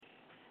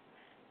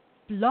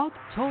Blog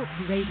Talk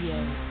Radio.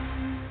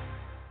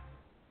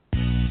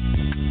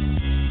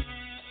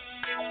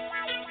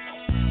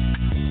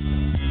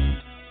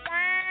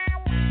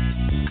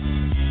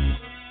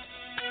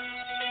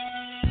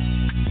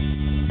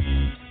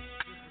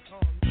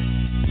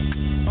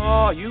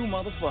 Oh, you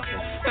motherfucker.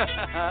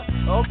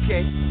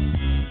 Okay.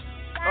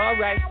 All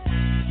right.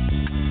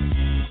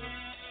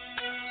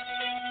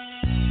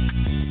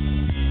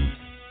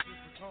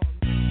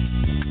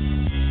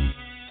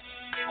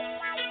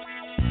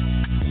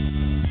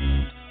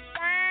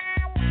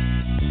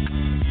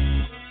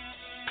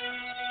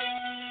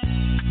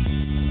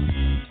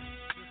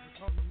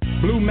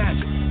 Blue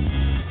Magic.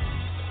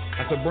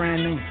 That's a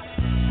brand name.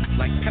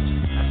 Like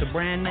Pepsi. That's a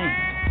brand name.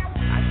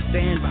 I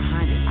stand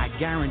behind it. I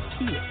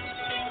guarantee it.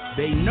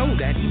 They know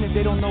that, even if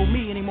they don't know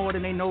me any more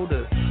than they know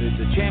the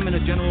chairman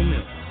of General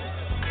Mills.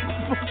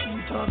 What are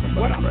you talking about?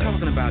 What I'm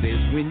talking about is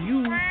when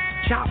you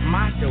chop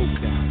my dope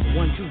down to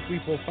 1, 2, 3,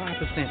 4,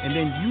 5%, and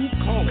then you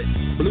call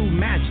it Blue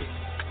Magic,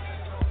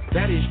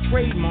 that is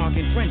trademark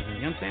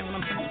infringement. You understand what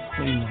I'm saying?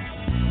 Pretty much.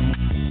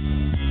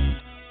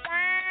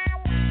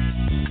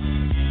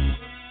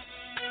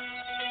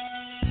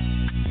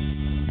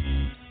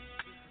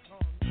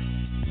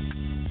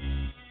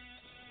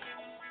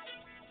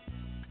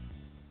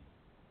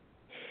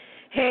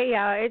 Hey,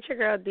 y'all, it's your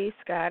girl, D.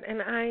 Scott,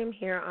 and I am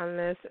here on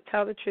this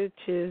Tell the Truth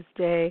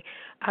Tuesday,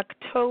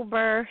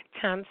 October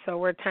 10th, so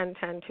we're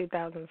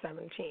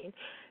 10/10/2017.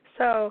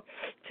 So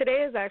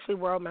today is actually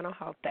World Mental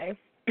Health Day,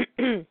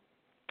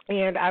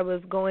 and I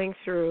was going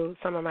through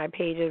some of my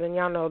pages, and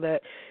y'all know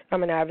that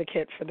I'm an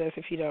advocate for this.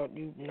 If you don't,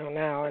 you know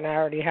now, and I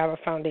already have a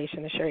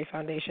foundation, the Sherry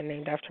Foundation,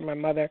 named after my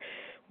mother,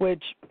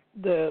 which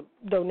the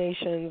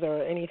donations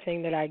or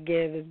anything that I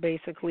give is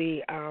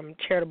basically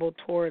charitable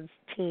towards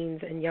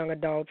teens and young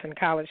adults and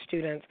college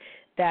students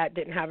that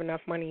didn't have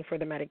enough money for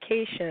the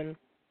medication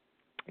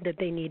that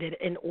they needed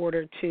in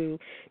order to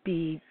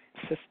be,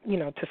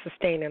 to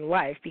sustain in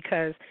life,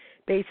 because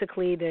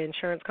basically the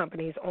insurance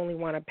companies only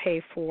want to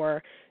pay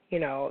for,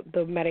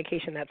 the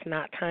medication that's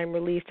not time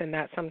released, and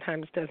that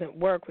sometimes doesn't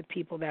work with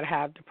people that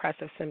have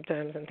depressive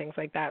symptoms and things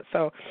like that.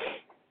 So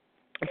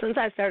since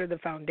I started the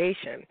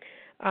foundation,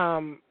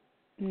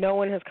 no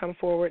one has come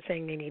forward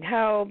saying they need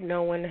help.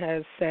 No one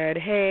has said,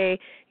 hey,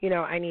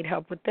 I need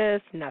help with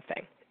this.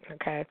 Nothing,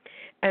 okay?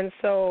 And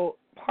so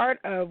part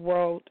of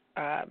World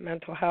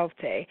Mental Health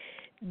Day,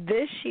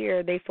 this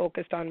year they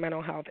focused on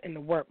mental health in the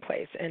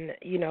workplace. And,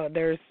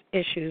 there's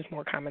issues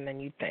more common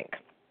than you think.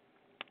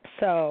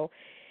 So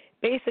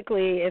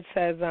basically it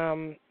says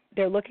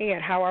they're looking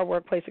at how our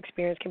workplace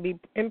experience can be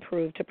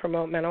improved to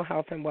promote mental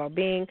health and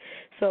well-being.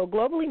 So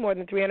globally, more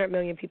than 300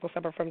 million people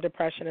suffer from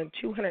depression and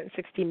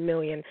 260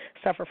 million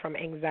suffer from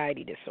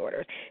anxiety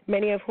disorders,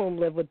 many of whom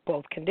live with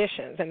both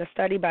conditions. And a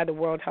study by the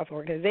World Health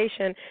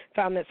Organization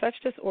found that such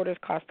disorders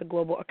cost the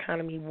global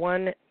economy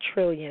 $1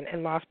 trillion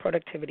in lost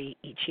productivity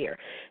each year.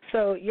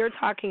 So you're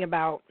talking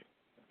about,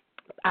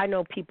 I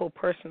know people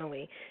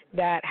personally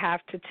that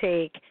have to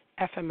take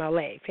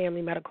FMLA,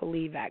 Family Medical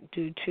Leave Act,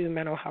 due to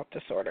mental health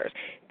disorders.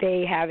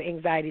 They have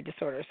anxiety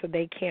disorders, so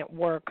they can't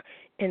work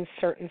in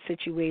certain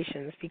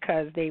situations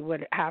because they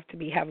would have to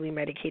be heavily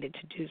medicated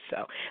to do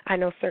so. I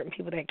know certain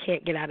people that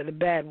can't get out of the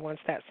bed once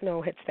that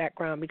snow hits that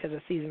ground because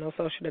of seasonal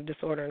associative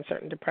disorder and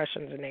certain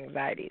depressions and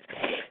anxieties.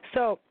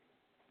 So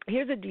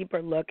here's a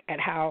deeper look at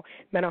how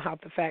mental health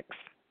affects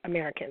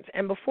Americans.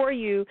 And before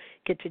you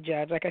get to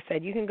judge, like I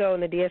said, you can go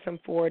in the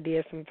DSM-4,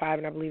 DSM-5,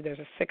 and I believe there's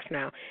a 6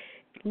 now.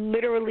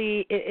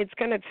 Literally, it's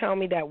going to tell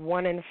me that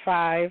 1 in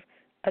 5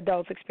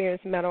 adults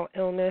experience mental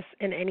illness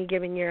in any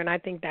given year, and I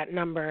think that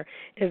number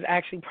is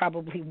actually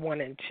probably 1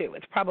 in 2.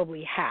 It's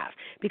probably half,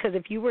 because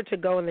if you were to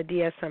go in the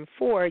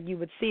DSM-4, you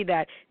would see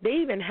that they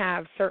even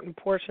have certain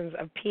portions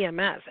of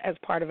PMS as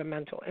part of a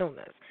mental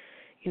illness.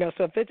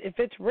 So if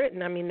it's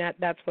written, I mean,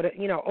 that's what it,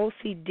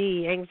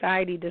 OCD,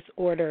 anxiety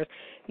disorders,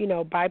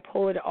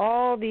 bipolar,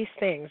 all these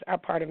things are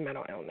part of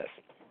mental illness.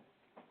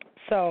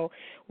 So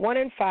 1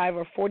 in 5,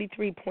 or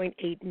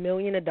 43.8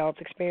 million adults,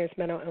 experience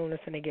mental illness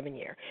in a given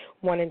year.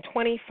 1 in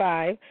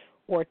 25,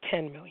 or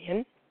 10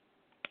 million,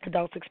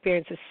 adults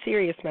experience a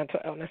serious mental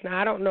illness. Now,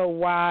 I don't know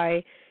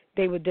why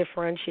they would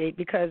differentiate,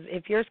 because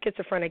if you're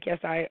schizophrenic, yes,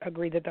 I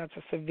agree that that's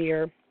a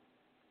severe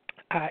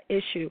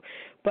issue,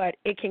 but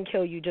it can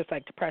kill you just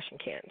like depression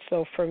can.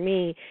 So for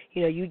me,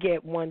 you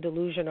get one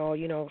delusional,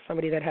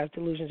 somebody that has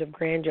delusions of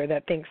grandeur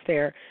that thinks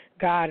they're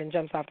God and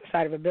jumps off the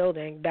side of a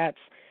building, that's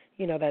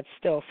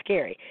still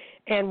scary.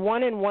 And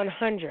 1 in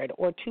 100,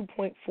 or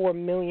 2.4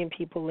 million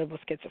people live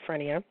with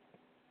schizophrenia.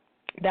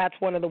 That's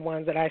one of the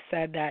ones that I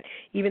said that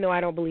even though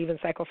I don't believe in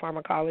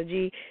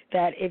psychopharmacology,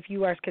 that if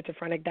you are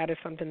schizophrenic, that is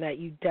something that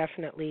you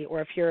definitely, or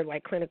if you're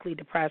like clinically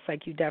depressed,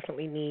 like you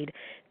definitely need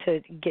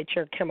to get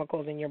your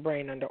chemicals in your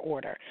brain under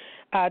order.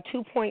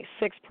 2.6%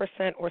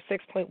 or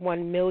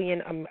 6.1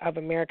 million of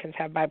Americans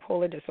have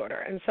bipolar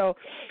disorder. And so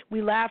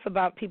we laugh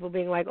about people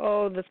being like,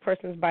 oh, this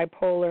person's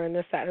bipolar and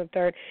this, that, and the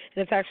third,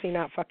 and it's actually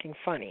not fucking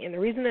funny. And the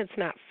reason it's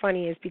not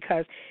funny is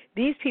because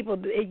these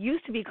people, it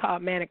used to be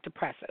called manic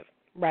depressive,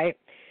 right?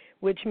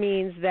 which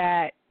means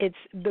that it's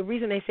the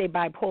reason they say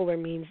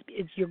bipolar means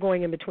you're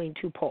going in between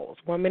two poles.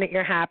 1 minute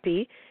you're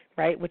happy,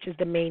 right, which is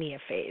the mania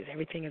phase.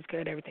 Everything is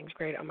good, everything's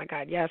great. Oh, my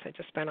God, yes, I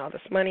just spent all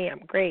this money.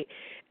 I'm great.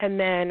 And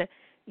then,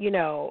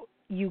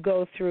 you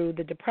go through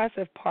the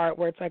depressive part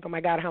where it's like, oh,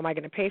 my God, how am I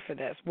going to pay for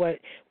this? What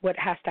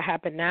has to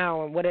happen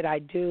now, and what did I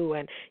do?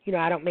 And,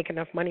 I don't make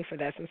enough money for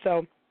this. And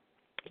so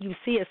you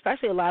see,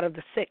 especially a lot of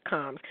the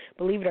sitcoms,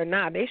 believe it or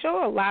not, they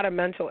show a lot of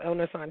mental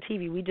illness on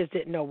TV. We just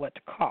didn't know what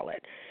to call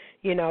it,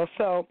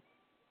 So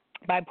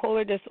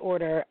bipolar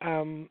disorder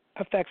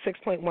affects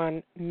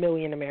 6.1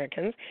 million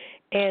Americans,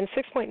 and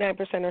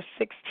 6.9% or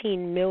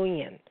 16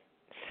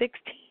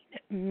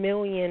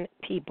 million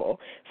people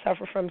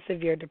suffer from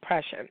severe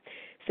depression.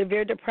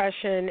 Severe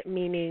depression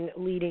meaning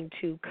leading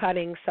to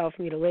cutting,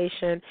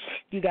 self-mutilation.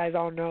 You guys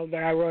all know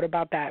that I wrote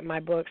about that in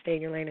my book, Stay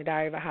in Your Lane, A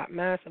Diary of a Hot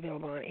Mess,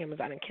 available on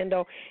Amazon and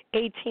Kindle.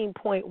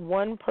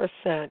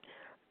 18.1%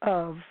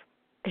 of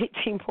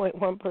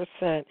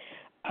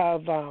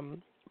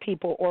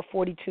people, or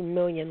 42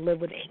 million, live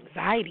with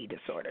anxiety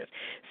disorders.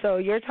 So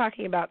you're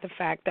talking about the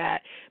fact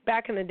that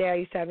back in the day I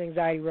used to have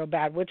anxiety real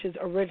bad, which is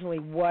originally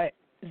what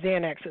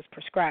Xanax is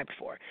prescribed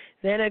for.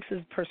 Xanax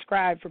is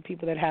prescribed for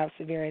people that have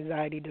severe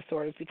anxiety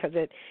disorders because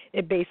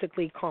it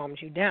basically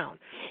calms you down.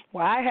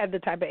 Well, I had the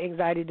type of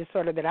anxiety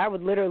disorder that I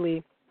would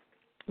literally,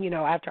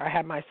 after I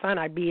had my son,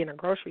 I'd be in a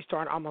grocery store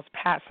and almost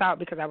pass out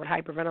because I would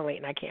hyperventilate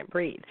and I can't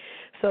breathe.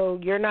 So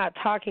you're not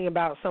talking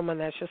about someone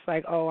that's just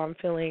like, oh, I'm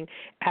feeling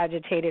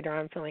agitated or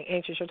I'm feeling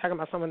anxious. You're talking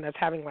about someone that's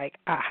having like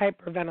a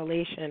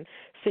hyperventilation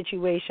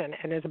situation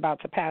and is about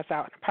to pass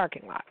out in a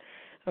parking lot,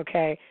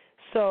 okay?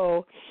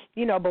 So,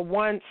 but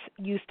once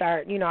you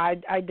start,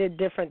 I did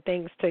different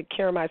things to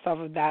cure myself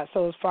of that.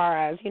 So as far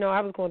as,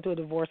 I was going through a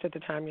divorce at the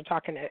time. You're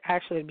talking,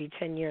 actually it'd be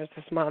 10 years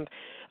this month.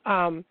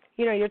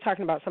 You're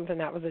talking about something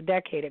that was a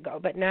decade ago.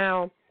 But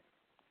now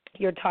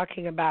you're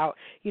talking about,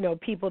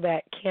 people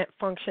that can't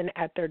function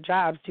at their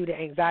jobs due to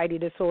anxiety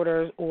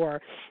disorders,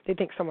 or they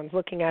think someone's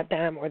looking at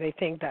them, or they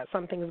think that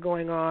something's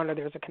going on, or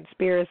there's a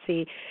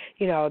conspiracy.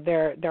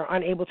 They're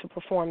unable to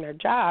perform their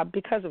job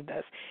because of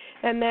this.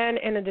 And then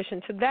in addition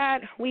to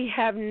that, we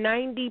have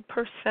 90%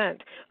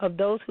 of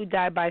those who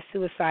die by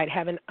suicide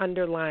have an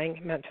underlying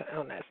mental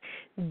illness.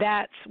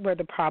 That's where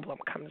the problem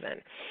comes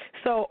in.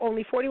 So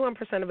only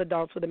 41% of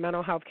adults with a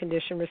mental health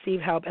condition receive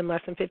help, and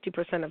less than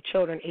 50% of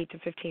children 8 to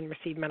 15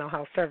 receive mental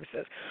health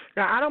services.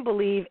 Now, I don't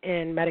believe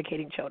in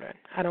medicating children.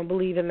 I don't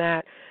believe in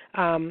that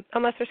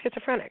unless they're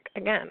schizophrenic.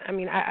 Again,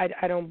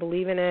 I don't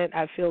believe in it.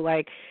 I feel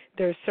like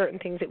there's certain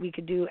things that we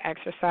could do,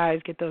 exercise,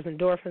 get those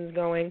endorphins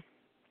going.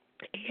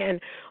 And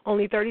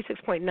only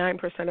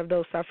 36.9% of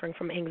those suffering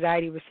from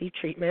anxiety receive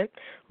treatment.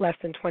 Less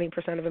than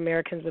 20% of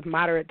Americans with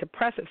moderate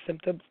depressive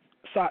symptoms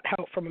sought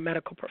help from a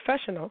medical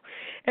professional.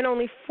 And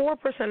only 4%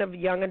 of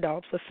young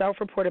adults with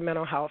self-reported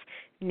mental health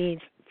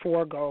needs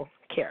forego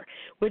care,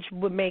 which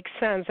would make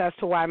sense as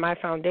to why my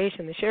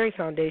foundation, the Sherry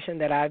Foundation,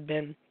 that I've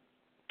been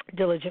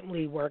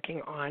diligently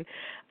working on,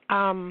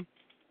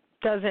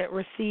 doesn't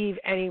receive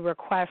any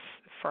requests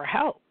for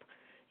help,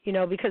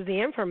 because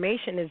the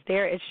information is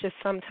there. It's just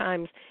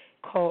sometimes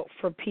call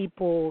for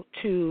people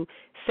to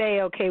say,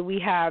 okay, we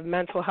have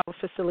mental health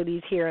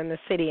facilities here in the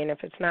city, and if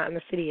it's not in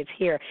the city, it's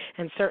here,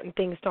 and certain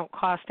things don't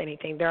cost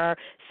anything. There are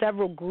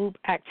several group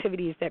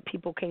activities that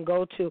people can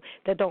go to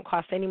that don't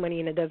cost any money,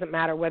 and it doesn't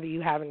matter whether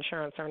you have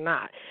insurance or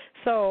not.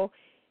 So,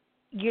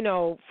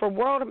 for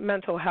World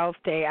Mental Health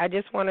Day, I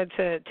just wanted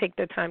to take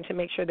the time to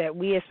make sure that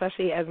we,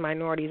 especially as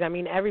minorities,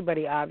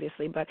 everybody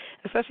obviously, but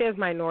especially as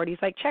minorities,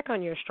 check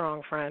on your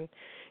strong friend.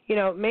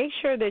 Make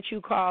sure that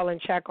you call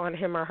and check on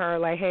him or her,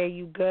 like, hey,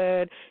 you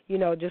good?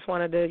 Just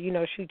wanted to,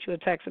 shoot you a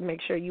text and make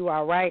sure you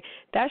all right.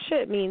 That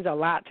shit means a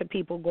lot to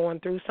people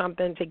going through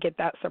something, to get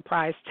that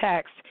surprise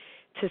text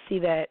to see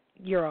that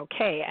you're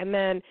okay. And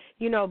then,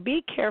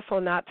 be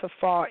careful not to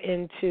fall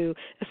into,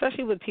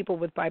 especially with people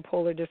with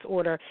bipolar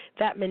disorder,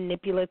 that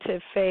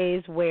manipulative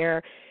phase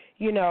where,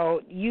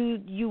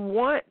 you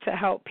want to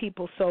help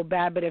people so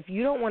bad, but if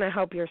you don't want to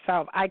help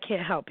yourself, I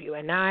can't help you.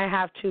 And now I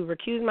have to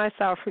recuse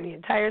myself from the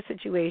entire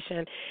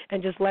situation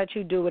and just let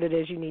you do what it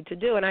is you need to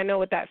do. And I know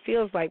what that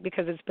feels like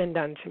because it's been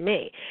done to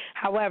me.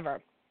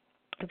 However,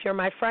 if you're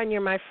my friend,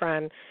 you're my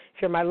friend.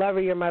 If you're my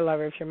lover, you're my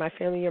lover. If you're my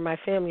family, you're my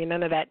family. And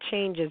none of that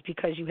changes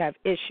because you have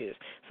issues.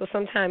 So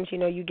sometimes,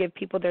 you give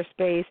people their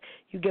space,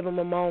 you give them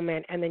a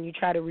moment, and then you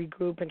try to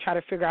regroup and try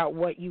to figure out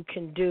what you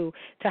can do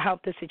to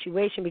help the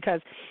situation.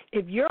 Because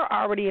if you're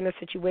already in a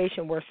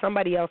situation where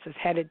somebody else is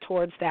headed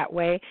towards that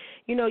way,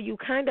 you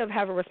kind of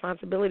have a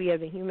responsibility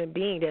as a human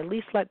being to at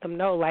least let them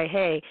know, like,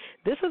 hey,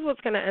 this is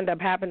what's going to end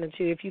up happening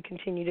to you if you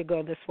continue to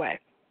go this way,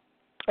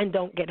 and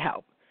don't get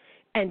help.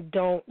 And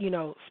don't,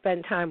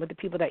 spend time with the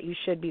people that you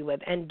should be with.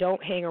 And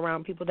don't hang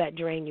around people that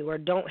drain you, or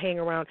don't hang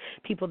around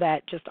people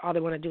that just all they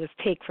want to do is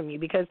take from you.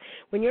 Because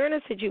when you're in a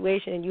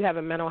situation and you have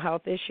a mental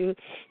health issue,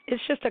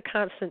 it's just a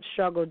constant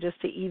struggle just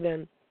to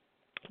even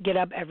get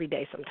up every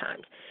day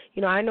sometimes.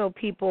 I know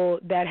people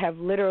that have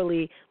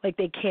literally,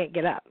 they can't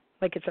get up.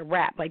 like it's a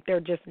wrap, like they're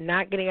just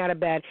not getting out of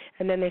bed,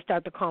 and then they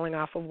start the calling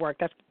off of work.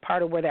 That's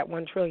part of where that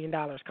 $1 trillion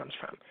comes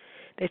from.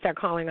 They start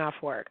calling off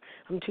work.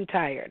 I'm too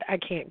tired. I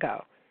can't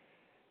go.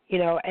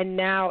 And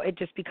now it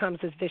just becomes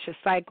this vicious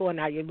cycle, and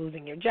now you're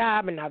losing your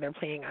job, and now they're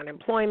paying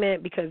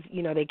unemployment because,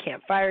 they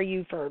can't fire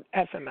you for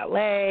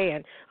FMLA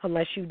and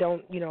unless you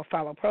don't,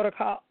 follow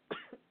protocol.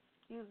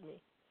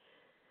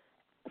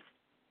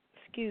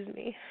 Excuse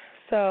me.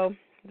 So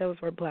those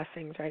were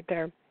blessings right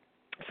there.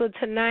 So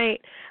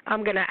tonight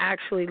I'm going to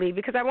actually leave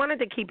because I wanted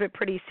to keep it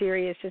pretty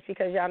serious just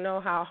because y'all know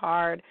how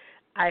hard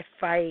I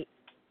fight,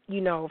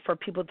 for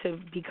people to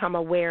become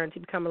aware and to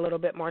become a little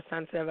bit more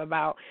sensitive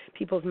about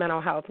people's mental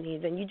health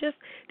needs. And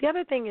the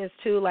other thing is,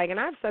 too, and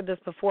I've said this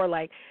before,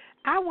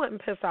 I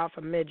wouldn't piss off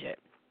a midget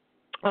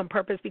on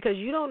purpose because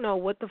you don't know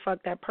what the fuck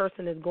that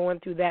person is going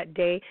through that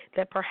day,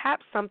 that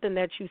perhaps something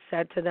that you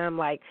said to them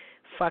like,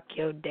 fuck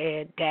your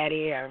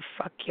daddy or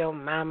fuck your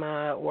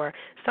mama or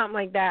something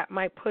like that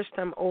might push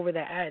them over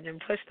the edge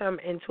and push them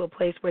into a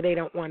place where they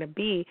don't want to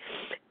be.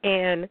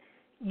 And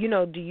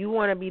do you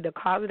want to be the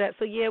cause of that?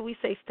 So, yeah, we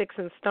say sticks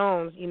and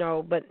stones,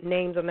 but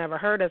names will never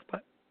hurt us,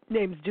 but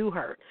names do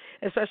hurt,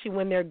 especially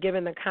when they're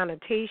given the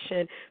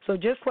connotation. So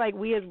just like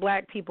we as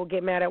black people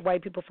get mad at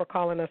white people for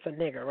calling us a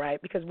nigger,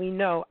 right? Because we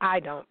know, I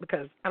don't,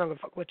 because I don't give a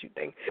fuck what you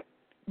think,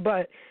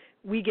 but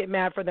we get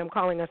mad for them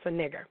calling us a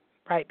nigger,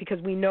 right? Because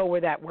we know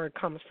where that word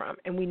comes from,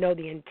 and we know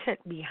the intent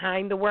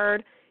behind the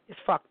word is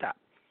fucked up,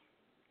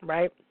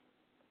 right?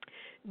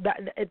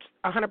 It's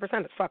 100%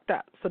 it's fucked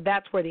up. So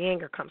that's where the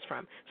anger comes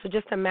from. So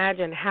just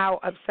imagine how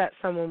upset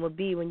someone would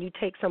be when you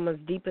take someone's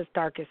deepest,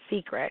 darkest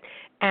secret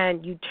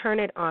and you turn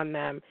it on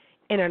them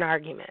in an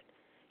argument.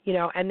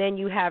 And then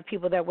you have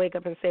people that wake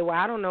up and say, well,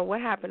 I don't know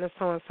what happened to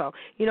so-and-so.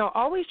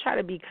 Always try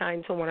to be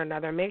kind to one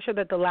another. Make sure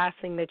that the last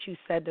thing that you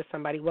said to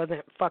somebody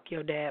wasn't fuck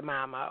your dad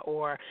mama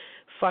or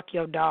fuck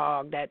your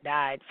dog that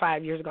died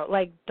 5 years ago.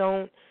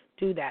 Don't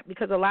do that,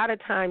 because a lot of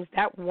times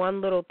that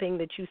one little thing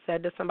that you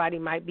said to somebody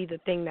might be the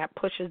thing that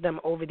pushes them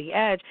over the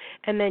edge,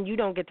 and then you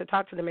don't get to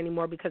talk to them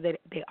anymore because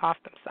they off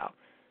themselves.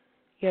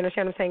 You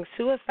understand what I'm saying?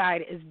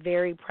 Suicide is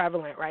very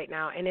prevalent right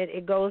now, and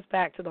it goes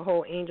back to the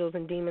whole angels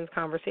and demons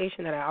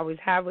conversation that I always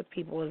have with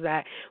people, is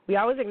that we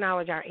always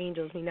acknowledge our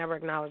angels, we never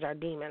acknowledge our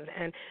demons.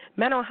 And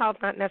mental health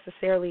not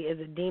necessarily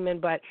is a demon,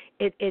 but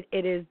it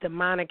is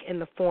demonic in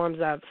the forms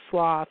of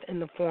sloth,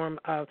 in the form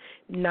of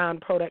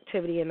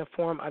non-productivity, in the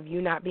form of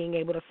you not being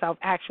able to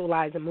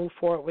self-actualize and move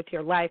forward with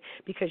your life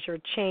because you're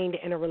chained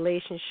in a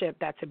relationship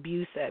that's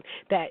abusive.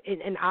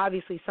 And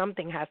obviously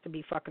something has to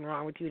be fucking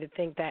wrong with you to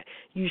think that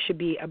you should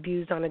be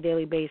abused on a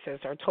daily basis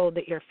or told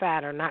that you're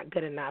fat or not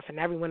good enough and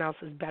everyone else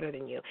is better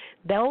than you.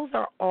 Those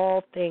are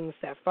all things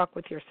that fuck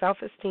with your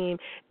self-esteem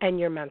and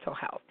your mental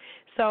health.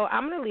 So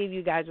I'm going to leave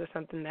you guys with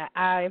something that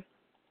I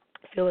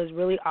feel is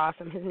really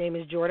awesome. His name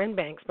is Jordan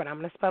Banks, but I'm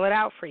going to spell it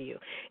out for you.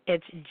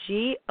 It's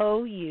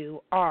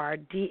Gourdan.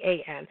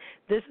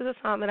 This is a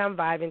song that I'm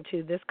vibing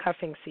to this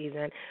cuffing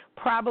season.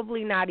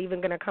 Probably not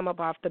even going to come up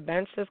off the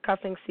bench this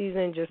cuffing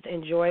season. Just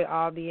enjoy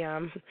all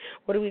the,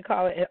 what do we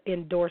call it,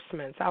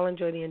 endorsements. I'll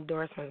enjoy the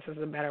endorsements is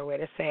a better way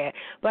to say it.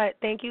 But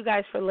thank you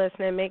guys for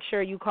listening. Make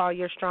sure you call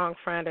your strong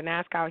friend and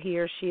ask how he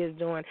or she is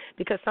doing,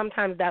 because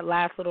sometimes that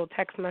last little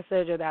text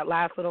message or that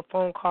last little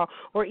phone call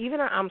or even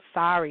a I'm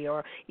sorry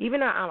or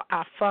even a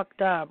I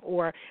fucked up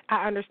or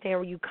I understand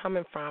where you're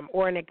coming from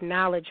or an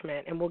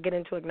acknowledgement, and we'll get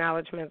into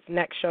acknowledgements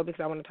next show because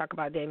I want to talk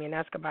about Damien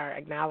Escobar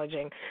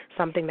acknowledging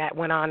something that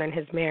went on in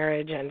his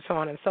marriage and so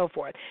on and so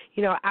forth.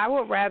 I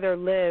would rather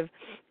live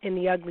in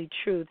the ugly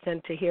truth than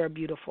to hear a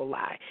beautiful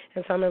lie.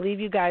 And so I'm going to leave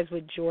you guys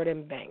with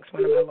Jordan Banks,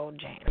 one of my little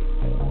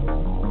jams.